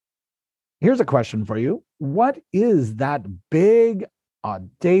Here's a question for you. What is that big,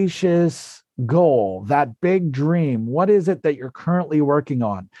 audacious goal, that big dream? What is it that you're currently working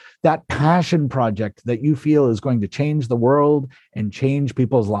on? That passion project that you feel is going to change the world and change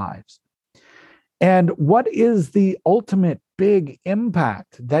people's lives? And what is the ultimate big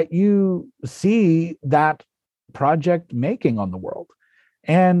impact that you see that project making on the world?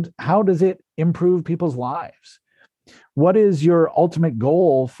 And how does it improve people's lives? What is your ultimate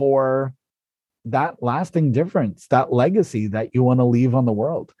goal for that lasting difference, that legacy that you want to leave on the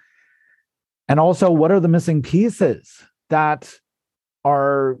world? And also, what are the missing pieces that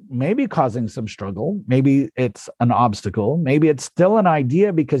are maybe causing some struggle? Maybe it's an obstacle. Maybe it's still an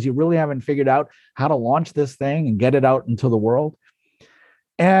idea because you really haven't figured out how to launch this thing and get it out into the world.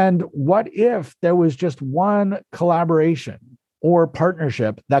 And what if there was just one collaboration or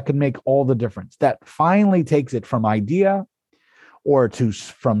partnership that could make all the difference, that finally takes it from idea or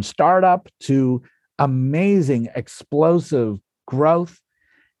from startup to amazing, explosive growth,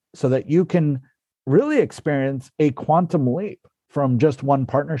 so that you can really experience a quantum leap from just one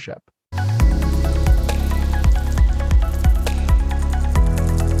partnership?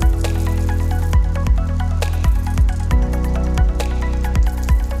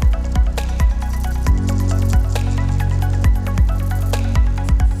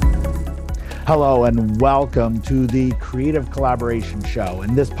 Hello and welcome to the Creative Collaboration Show.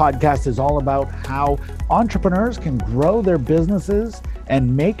 And this podcast is all about how entrepreneurs can grow their businesses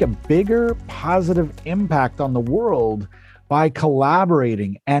and make a bigger positive impact on the world by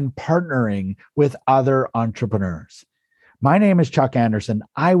collaborating and partnering with other entrepreneurs. My name is Chuck Anderson.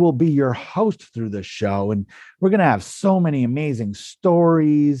 I will be your host through this show, and we're going to have so many amazing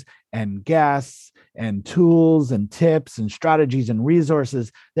stories and guests and tools and tips and strategies and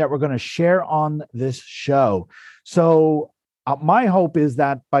resources that we're going to share on this show. So my hope is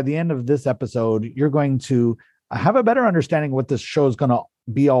that by the end of this episode, you're going to have a better understanding of what this show is going to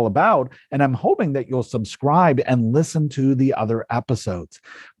be all about. And I'm hoping that you'll subscribe and listen to the other episodes.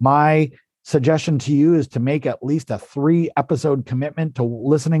 My suggestion to you is to make at least a 3-episode commitment to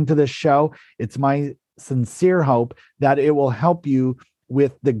listening to this show. It's my sincere hope that it will help you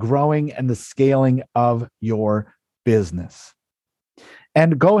with the growing and the scaling of your business.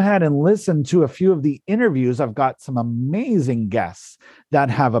 And go ahead and listen to a few of the interviews. I've got some amazing guests that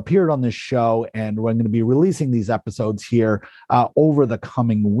have appeared on this show, and we're going to be releasing these episodes here over the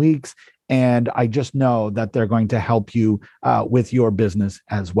coming weeks. And I just know that they're going to help you with your business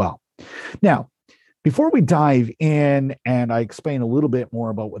as well. Now, before we dive in and I explain a little bit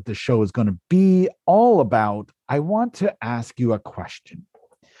more about what the show is going to be all about, I want to ask you a question.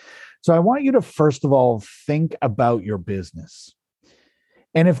 So I want you to, first of all, think about your business.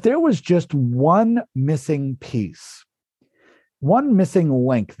 And if there was just one missing piece, one missing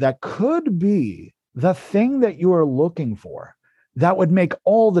link that could be the thing that you are looking for, that would make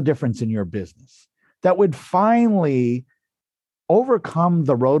all the difference in your business, that would finally overcome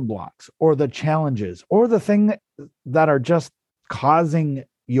the roadblocks or the challenges or the thing that are just causing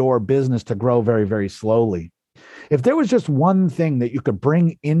your business to grow very, very slowly. If there was just one thing that you could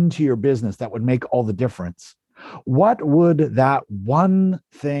bring into your business that would make all the difference, what would that one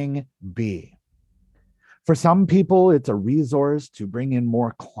thing be? For some people, it's a resource to bring in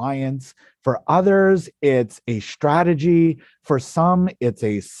more clients. For others, it's a strategy. For some, it's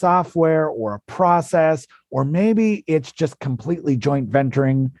a software or a process, or maybe it's just completely joint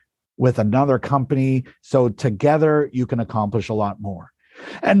venturing with another company. So together you can accomplish a lot more.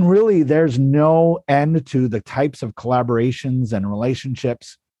 And really, there's no end to the types of collaborations and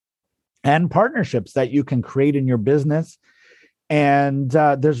relationships and partnerships that you can create in your business. And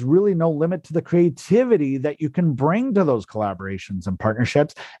there's really no limit to the creativity that you can bring to those collaborations and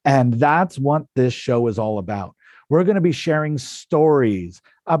partnerships. And that's what this show is all about. We're going to be sharing stories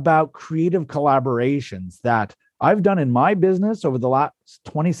about creative collaborations that I've done in my business over the last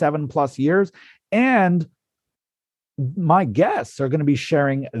 27 plus years. And my guests are going to be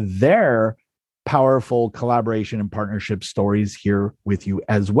sharing their powerful collaboration and partnership stories here with you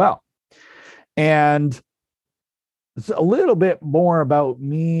as well. And it's a little bit more about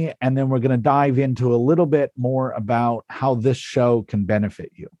me, and then we're going to dive into a little bit more about how this show can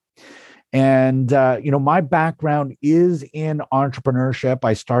benefit you. And, my background is in entrepreneurship.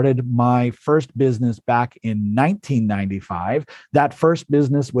 I started my first business back in 1995. That first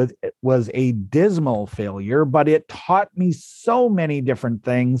business was a dismal failure, but it taught me so many different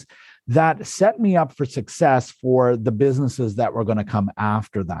things that set me up for success for the businesses that were going to come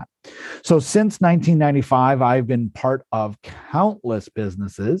after that. So since 1995, I've been part of countless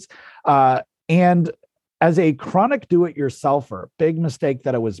businesses. And As a chronic do-it-yourselfer, big mistake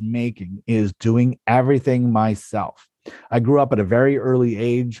that I was making is doing everything myself. I grew up at a very early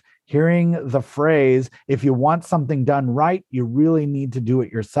age hearing the phrase, if you want something done right, you really need to do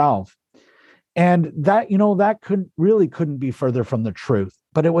it yourself. And that couldn't be further from the truth.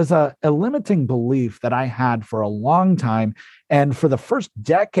 But it was a limiting belief that I had for a long time. And for the first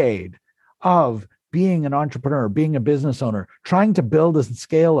decade of being an entrepreneur, being a business owner, trying to build and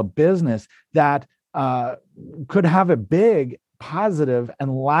scale a business that could have a big, positive,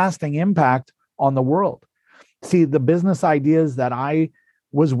 and lasting impact on the world. See, the business ideas that I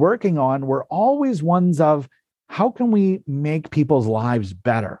was working on were always ones of how can we make people's lives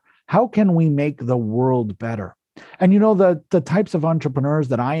better? How can we make the world better? And the types of entrepreneurs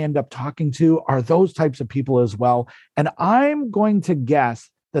that I end up talking to are those types of people as well. And I'm going to guess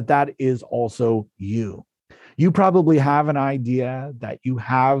that that is also you. You probably have an idea that you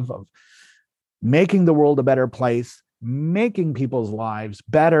have of making the world a better place, making people's lives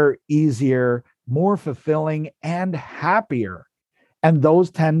better, easier, more fulfilling, and happier. And those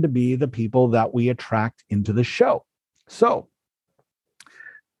tend to be the people that we attract into the show. So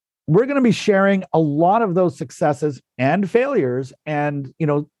we're going to be sharing a lot of those successes and failures. And,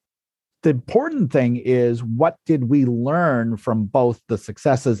 the important thing is, what did we learn from both the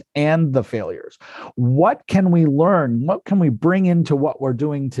successes and the failures? What can we learn? What can we bring into what we're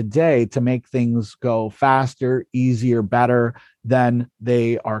doing today to make things go faster, easier, better than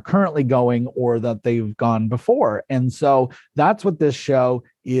they are currently going or that they've gone before? And so that's what this show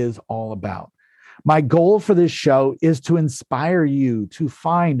is all about. My goal for this show is to inspire you to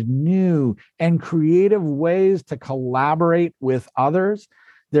find new and creative ways to collaborate with others.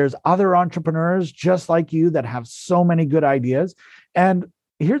 There's other entrepreneurs just like you that have so many good ideas. And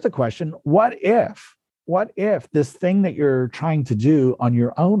here's a question. What if this thing that you're trying to do on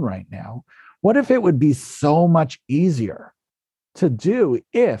your own right now, what if it would be so much easier to do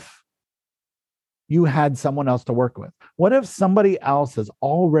if you had someone else to work with? What if somebody else has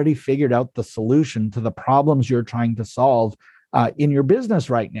already figured out the solution to the problems you're trying to solve in your business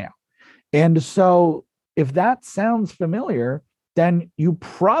right now? And so if that sounds familiar, then you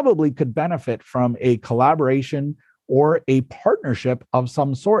probably could benefit from a collaboration or a partnership of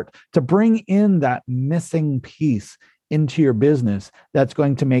some sort to bring in that missing piece into your business that's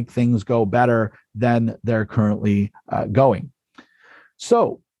going to make things go better than they're currently going.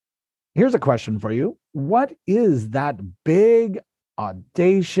 So here's a question for you. What is that big,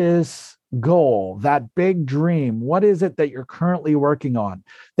 audacious goal, that big dream? What is it that you're currently working on?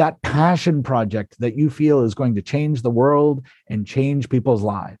 That passion project that you feel is going to change the world and change people's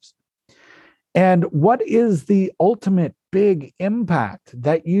lives? And what is the ultimate big impact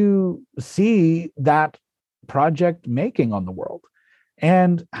that you see that project making on the world?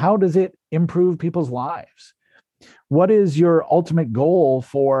 And how does it improve people's lives? What is your ultimate goal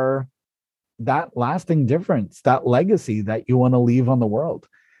for that lasting difference, that legacy that you want to leave on the world?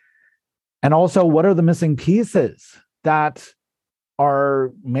 And also, what are the missing pieces that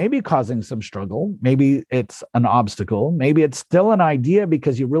are maybe causing some struggle? Maybe it's an obstacle. Maybe it's still an idea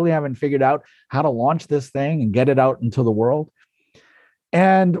because you really haven't figured out how to launch this thing and get it out into the world.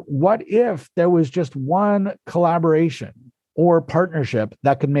 And what if there was just one collaboration or partnership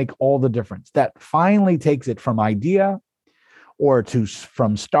that could make all the difference, that finally takes it from idea or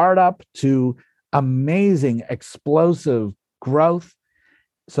from startup to amazing, explosive growth,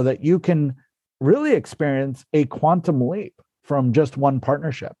 so that you can really experience a quantum leap from just one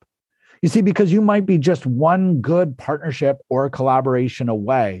partnership? You see, because you might be just one good partnership or collaboration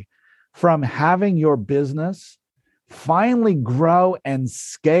away from having your business finally grow and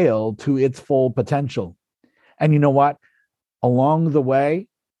scale to its full potential. And you know what? Along the way,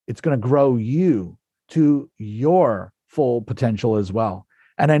 it's going to grow you to your full potential as well.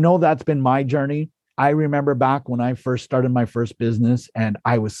 And I know that's been my journey. I remember back when I first started my first business and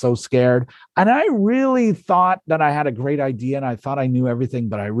I was so scared. And I really thought that I had a great idea and I thought I knew everything,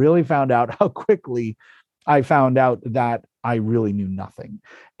 but I really found out how quickly I found out that I really knew nothing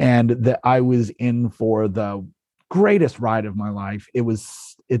and that I was in for the greatest ride of my life.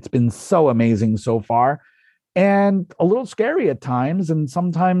 It's been so amazing so far, and a little scary at times, and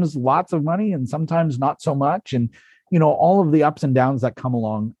sometimes lots of money and sometimes not so much. And, all of the ups and downs that come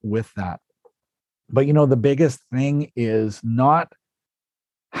along with that. But, the biggest thing is not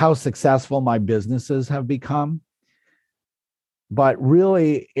how successful my businesses have become, but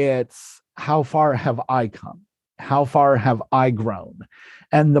really it's how far have I come? How far have I grown?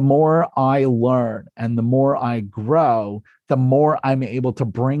 And the more I learn and the more I grow, the more I'm able to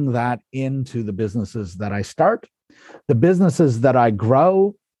bring that into the businesses that I start, the businesses that I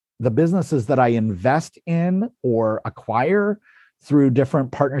grow, the businesses that I invest in or acquire through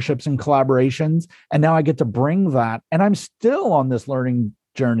different partnerships and collaborations. And now I get to bring that. And I'm still on this learning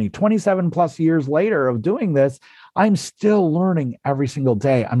journey. 27 plus years later of doing this, I'm still learning every single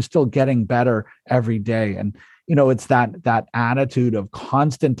day. I'm still getting better every day. And it's that attitude of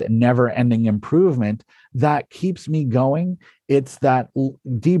constant and never-ending improvement that keeps me going. It's that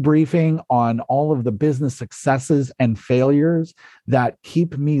debriefing on all of the business successes and failures that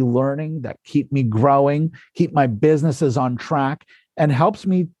keep me learning, that keep me growing, keep my businesses on track, and helps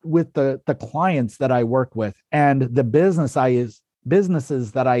me with the clients that I work with and the businesses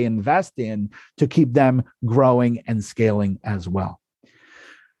that I invest in to keep them growing and scaling as well.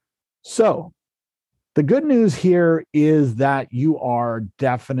 So the good news here is that you are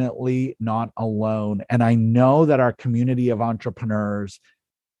definitely not alone. And I know that our community of entrepreneurs,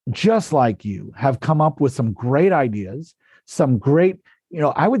 just like you, have come up with some great ideas, some great,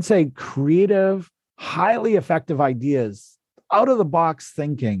 I would say creative, highly effective ideas, out of the box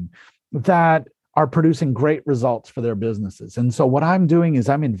thinking that are producing great results for their businesses. And so what I'm doing is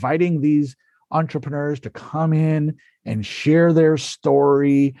I'm inviting these entrepreneurs to come in and share their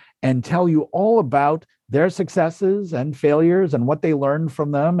story and tell you all about their successes and failures and what they learned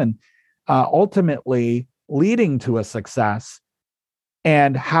from them, and ultimately leading to a success.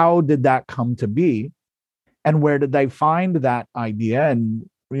 And how did that come to be? And where did they find that idea? And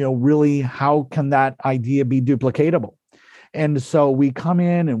really, how can that idea be duplicatable? And so we come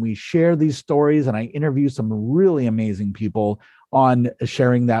in and we share these stories, and I interview some really amazing people on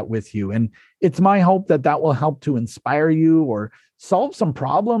sharing that with you. And it's my hope that that will help to inspire you or solve some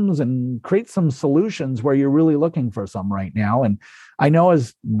problems and create some solutions where you're really looking for some right now. And I know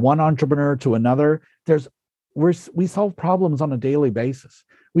as one entrepreneur to another, we solve problems on a daily basis.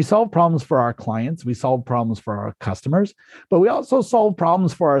 We solve problems for our clients. We solve problems for our customers, but we also solve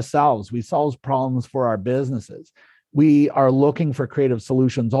problems for ourselves. We solve problems for our businesses. We are looking for creative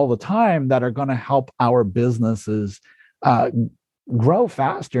solutions all the time that are going to help our businesses grow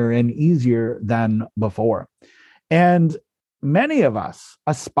faster and easier than before. And many of us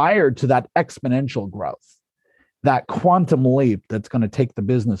aspire to that exponential growth, that quantum leap that's going to take the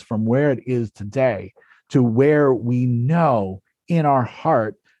business from where it is today to where we know in our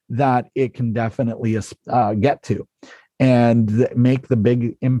heart that it can definitely get to, and make the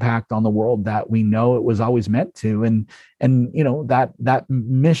big impact on the world that we know it was always meant to. And that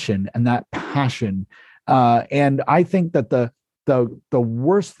mission and that passion. And I think that the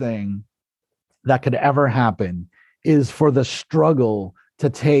worst thing that could ever happen is for the struggle to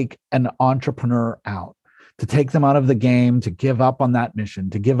take an entrepreneur out, to take them out of the game, to give up on that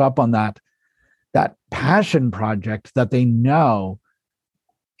mission, to give up on that passion project that they know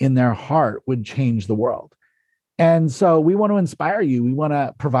in their heart would change the world. And so we want to inspire you. We want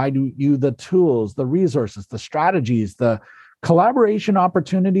to provide you the tools, the resources, the strategies, the collaboration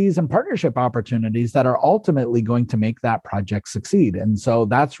opportunities and partnership opportunities that are ultimately going to make that project succeed. And so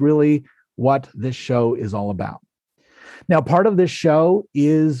that's really what this show is all about. Now, part of this show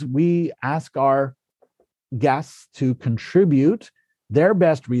is we ask our guests to contribute their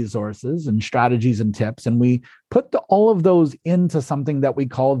best resources and strategies and tips, and we put all of those into something that we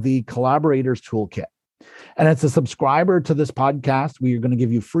call the Collaborators Toolkit. And it's a subscriber to this podcast. We are going to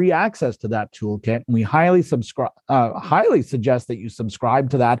give you free access to that toolkit. And we highly suggest that you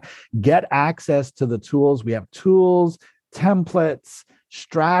subscribe to that, get access to the tools. We have tools, templates,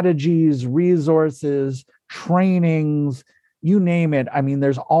 strategies, resources, trainings, you name it. I mean,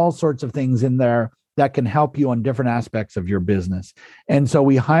 there's all sorts of things in there that can help you on different aspects of your business. And so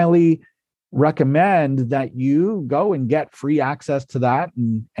we highly recommend that you go and get free access to that.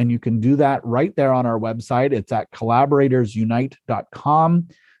 And you can do that right there on our website. It's at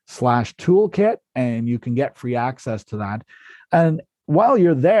collaboratorsunite.com/toolkit, and you can get free access to that. And while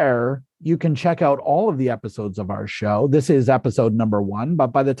you're there, you can check out all of the episodes of our show. This is episode number 1, but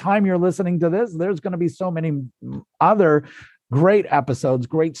by the time you're listening to this, there's going to be so many other great episodes,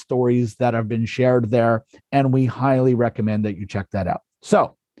 great stories that have been shared there. And we highly recommend that you check that out.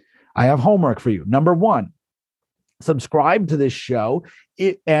 So I have homework for you. Number 1, subscribe to this show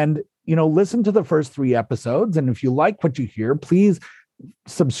and listen to the first 3 episodes. And if you like what you hear, please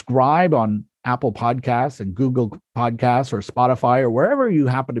subscribe on Apple Podcasts and Google Podcasts or Spotify or wherever you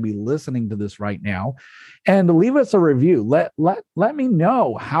happen to be listening to this right now, and leave us a review. Let me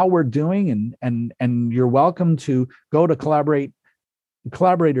know how we're doing, and you're welcome to go to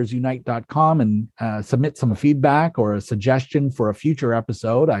collaboratorsunite.com and submit some feedback or a suggestion for a future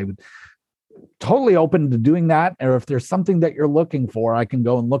episode. I would totally open to doing that. Or if there's something that you're looking for, I can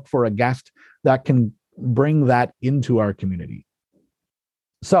go and look for a guest that can bring that into our community.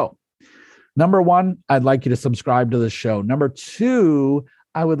 So, number one, I'd like you to subscribe to the show. Number two,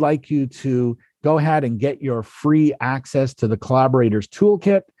 I would like you to go ahead and get your free access to the Collaborators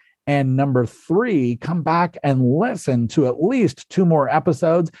Toolkit. And number three, come back and listen to at least 2 more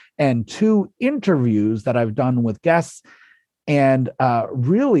episodes and 2 interviews that I've done with guests, and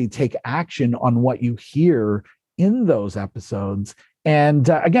really take action on what you hear in those episodes. And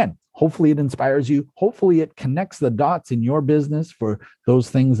again, hopefully it inspires you. Hopefully it connects the dots in your business for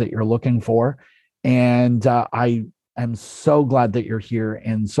those things that you're looking for. And I'm so glad that you're here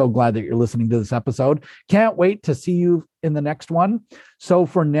and so glad that you're listening to this episode. Can't wait to see you in the next one. So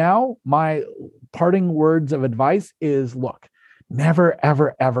for now, my parting words of advice is, look, never,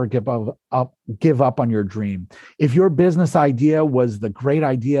 ever, ever give up on your dream. If your business idea was the great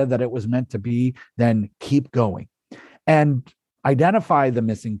idea that it was meant to be, then keep going and identify the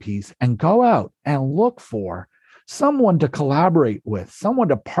missing piece and go out and look for someone to collaborate with, someone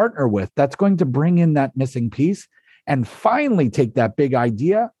to partner with that's going to bring in that missing piece, and finally take that big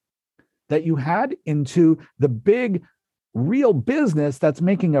idea that you had into the big, real business that's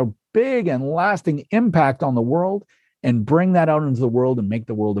making a big and lasting impact on the world, and bring that out into the world and make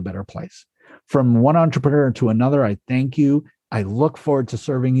the world a better place. From one entrepreneur to another, I thank you. I look forward to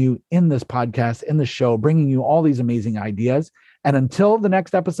serving you in this podcast, in the show, bringing you all these amazing ideas. And until the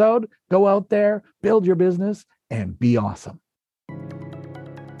next episode, go out there, build your business, and be awesome.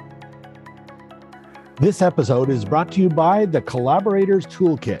 This episode is brought to you by the Collaborators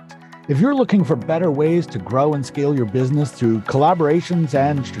Toolkit. If you're looking for better ways to grow and scale your business through collaborations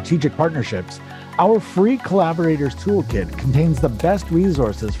and strategic partnerships, our free Collaborators Toolkit contains the best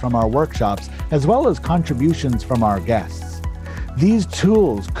resources from our workshops, as well as contributions from our guests. These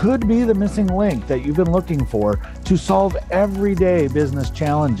tools could be the missing link that you've been looking for to solve everyday business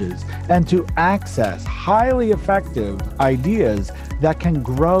challenges and to access highly effective ideas that can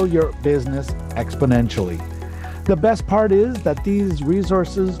grow your business exponentially. The best part is that these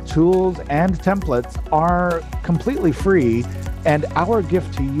resources, tools, and templates are completely free, and our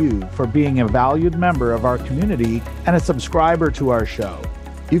gift to you for being a valued member of our community and a subscriber to our show.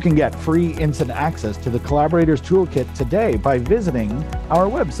 You can get free instant access to the Collaborators Toolkit today by visiting our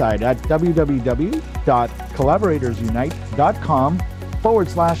website at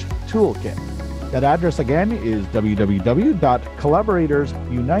www.collaboratorsunite.com/toolkit. That address again is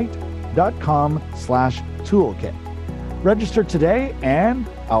www.collaboratorsunite.com/toolkit. Register today, and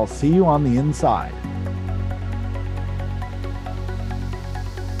I'll see you on the inside.